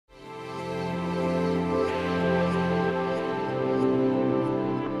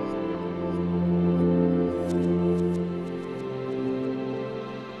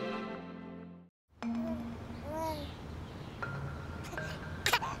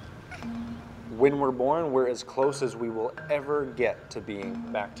When we're born, we're as close as we will ever get to being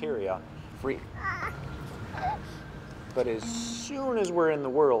bacteria-free. But as soon as we're in the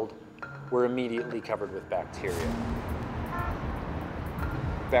world, we're immediately covered with bacteria.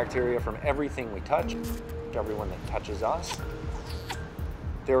 Bacteria from everything we touch, everyone that touches us.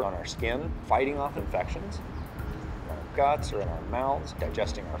 They're on our skin, fighting off infections, in our guts or in our mouths,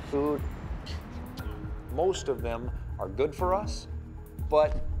 digesting our food. Most of them are good for us,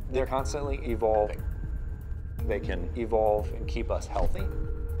 but they're constantly evolving. They can evolve and keep us healthy,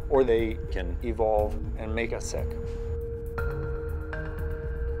 or they can evolve and make us sick.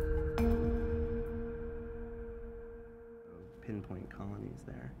 Pinpoint colonies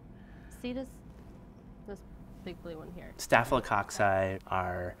there. See this big blue one here? Staphylococci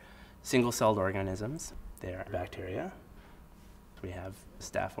are single-celled organisms. They are bacteria. We have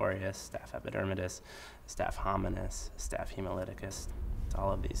Staph aureus, Staph epidermidis, Staph hominis, Staph hemolyticus.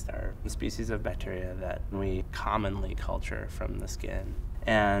 All of these are species of bacteria that we commonly culture from the skin.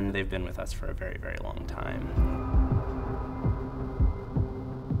 And they've been with us for a very, very long time.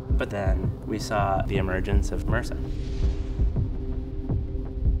 But then we saw the emergence of MRSA.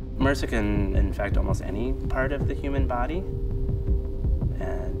 MRSA can infect almost any part of the human body.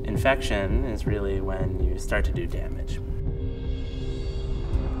 And infection is really when you start to do damage.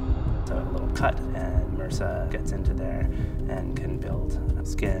 So a little cut and MRSA gets into there and can build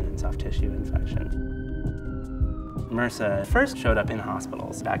skin and soft tissue infection. MRSA first showed up in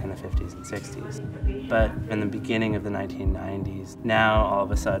hospitals back in the 50s and 60s. But in the beginning of the 1990s, now all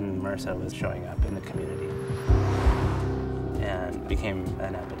of a sudden MRSA was showing up in the community and became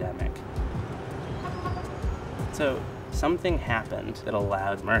an epidemic. So something happened that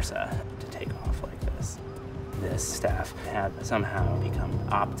allowed MRSA to take off like this. This staph had somehow become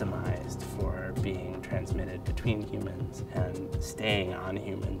optimized for being transmitted between humans and staying on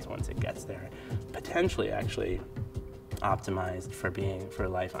humans once it gets there. Potentially actually optimized for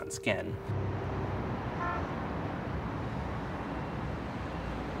life on skin.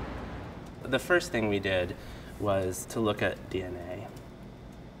 The first thing we did was to look at DNA,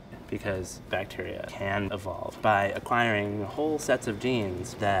 because bacteria can evolve by acquiring whole sets of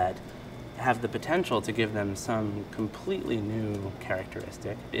genes that have the potential to give them some completely new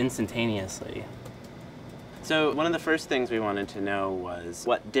characteristic instantaneously. So one of the first things we wanted to know was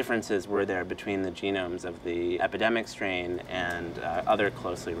what differences were there between the genomes of the epidemic strain and other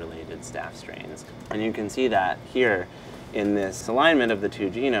closely related staph strains. And you can see that here in this alignment of the two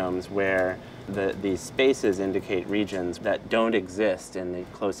genomes where these spaces indicate regions that don't exist in the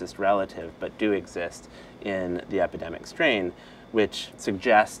closest relative but do exist in the epidemic strain, which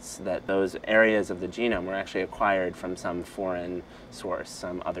suggests that those areas of the genome were actually acquired from some foreign source,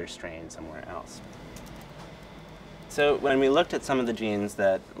 some other strain somewhere else. So when we looked at some of the genes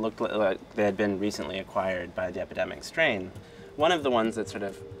that looked like they had been recently acquired by the epidemic strain, one of the ones that sort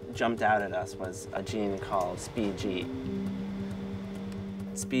of jumped out at us was a gene called SPG.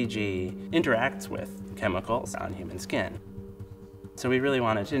 SPG interacts with chemicals on human skin. So we really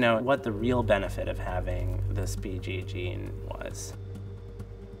wanted to know what the real benefit of having the SPG gene was.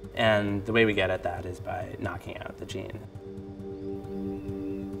 And the way we get at that is by knocking out the gene.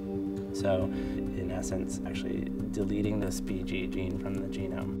 So in essence, actually deleting the SPG gene from the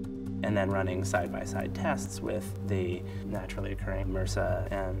genome and then running side-by-side tests with the naturally occurring MRSA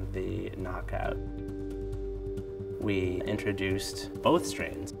and the knockout. We introduced both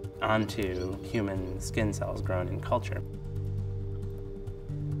strains onto human skin cells grown in culture.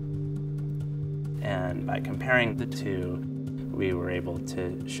 And by comparing the two, we were able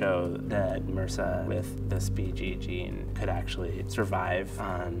to show that MRSA with the SPG gene could actually survive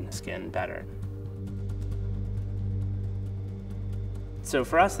on skin better. So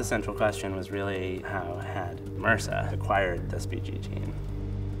for us, the central question was really how had MRSA acquired the SPG gene?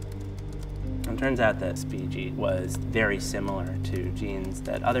 And it turns out that SPG was very similar to genes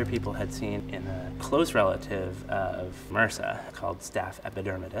that other people had seen in a close relative of MRSA called Staph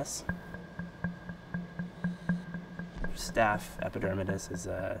epidermidis. Staph epidermidis is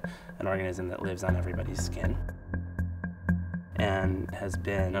an organism that lives on everybody's skin and has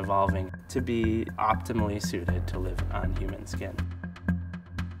been evolving to be optimally suited to live on human skin.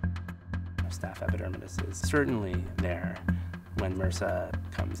 Staph epidermidis is certainly there when MRSA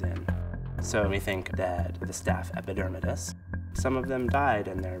comes in. So we think that the Staph epidermidis, some of them died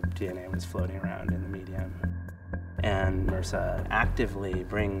and their DNA was floating around in the medium. And MRSA actively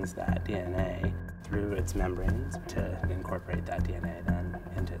brings that DNA through its membranes to incorporate that DNA then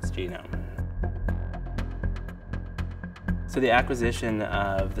into its genome. So the acquisition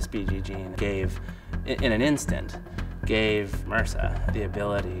of the SPG gene gave, in an instant, gave MRSA the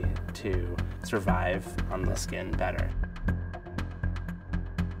ability to survive on the skin better.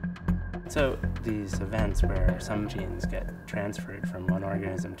 So these events where some genes get transferred from one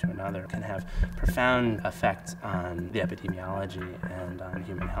organism to another can have profound effects on the epidemiology and on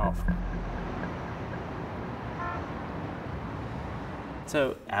human health.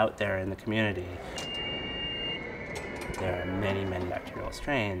 So out there in the community, there are many, many bacterial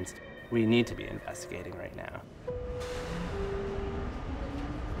strains we need to be investigating right now.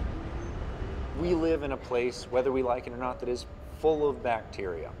 We live in a place, whether we like it or not, that is full of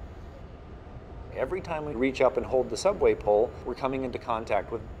bacteria. Every time we reach up and hold the subway pole, we're coming into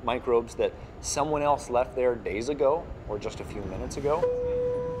contact with microbes that someone else left there days ago or just a few minutes ago.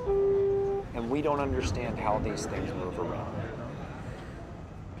 And we don't understand how these things move around.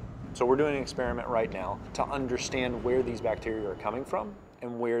 So we're doing an experiment right now to understand where these bacteria are coming from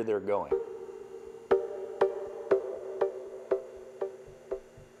and where they're going.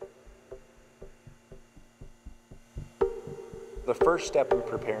 The first step in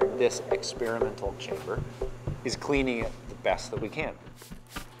preparing this experimental chamber is cleaning it the best that we can.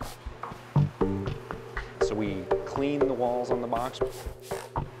 So we clean the walls on the box.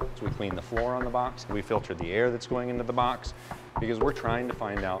 So we clean the floor on the box. We filter the air that's going into the box because we're trying to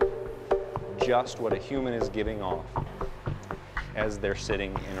find out just what a human is giving off as they're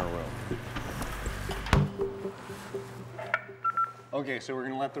sitting in a room. Okay, so we're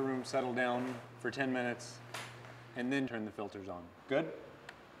gonna let the room settle down for 10 minutes and then turn the filters on. Good?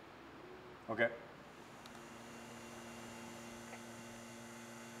 Okay.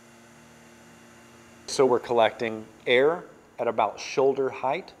 So we're collecting air at about shoulder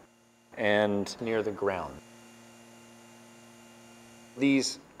height and near the ground.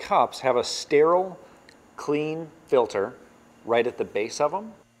 These cups have a sterile, clean filter right at the base of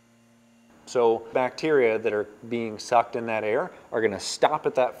them. So bacteria that are being sucked in that air are going to stop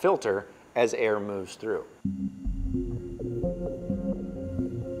at that filter as air moves through.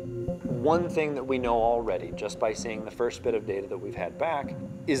 One thing that we know already, just by seeing the first bit of data that we've had back,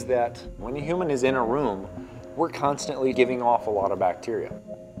 is that when a human is in a room, we're constantly giving off a lot of bacteria.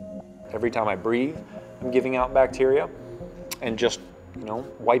 Every time I breathe, I'm giving out bacteria, and just,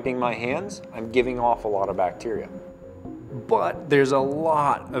 wiping my hands, I'm giving off a lot of bacteria. But there's a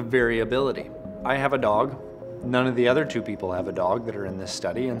lot of variability. I have a dog. None of the other two people have a dog that are in this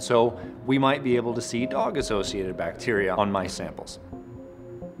study, and so we might be able to see dog-associated bacteria on mice samples.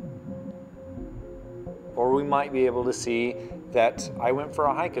 Or we might be able to see that I went for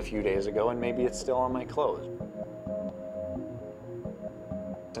a hike a few days ago and maybe it's still on my clothes.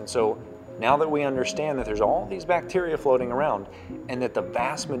 And so now that we understand that there's all these bacteria floating around and that the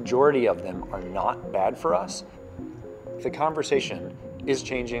vast majority of them are not bad for us, the conversation is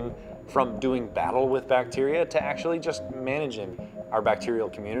changing from doing battle with bacteria to actually just managing our bacterial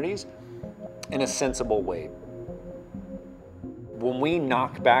communities in a sensible way. When we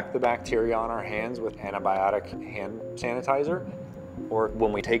knock back the bacteria on our hands with antibiotic hand sanitizer, or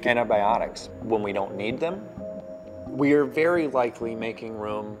when we take antibiotics when we don't need them, we are very likely making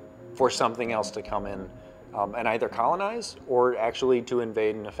room for something else to come in and either colonize or actually to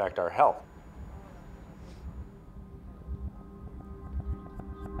invade and affect our health.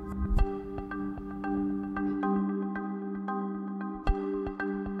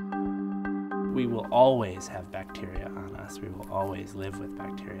 We will always have bacteria on us. We will always live with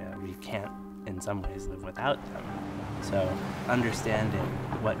bacteria. We can't, in some ways, live without them. So understanding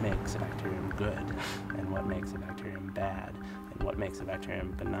what makes a bacterium good and what makes a bacterium bad and what makes a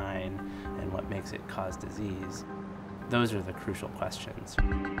bacterium benign and what makes it cause disease, those are the crucial questions.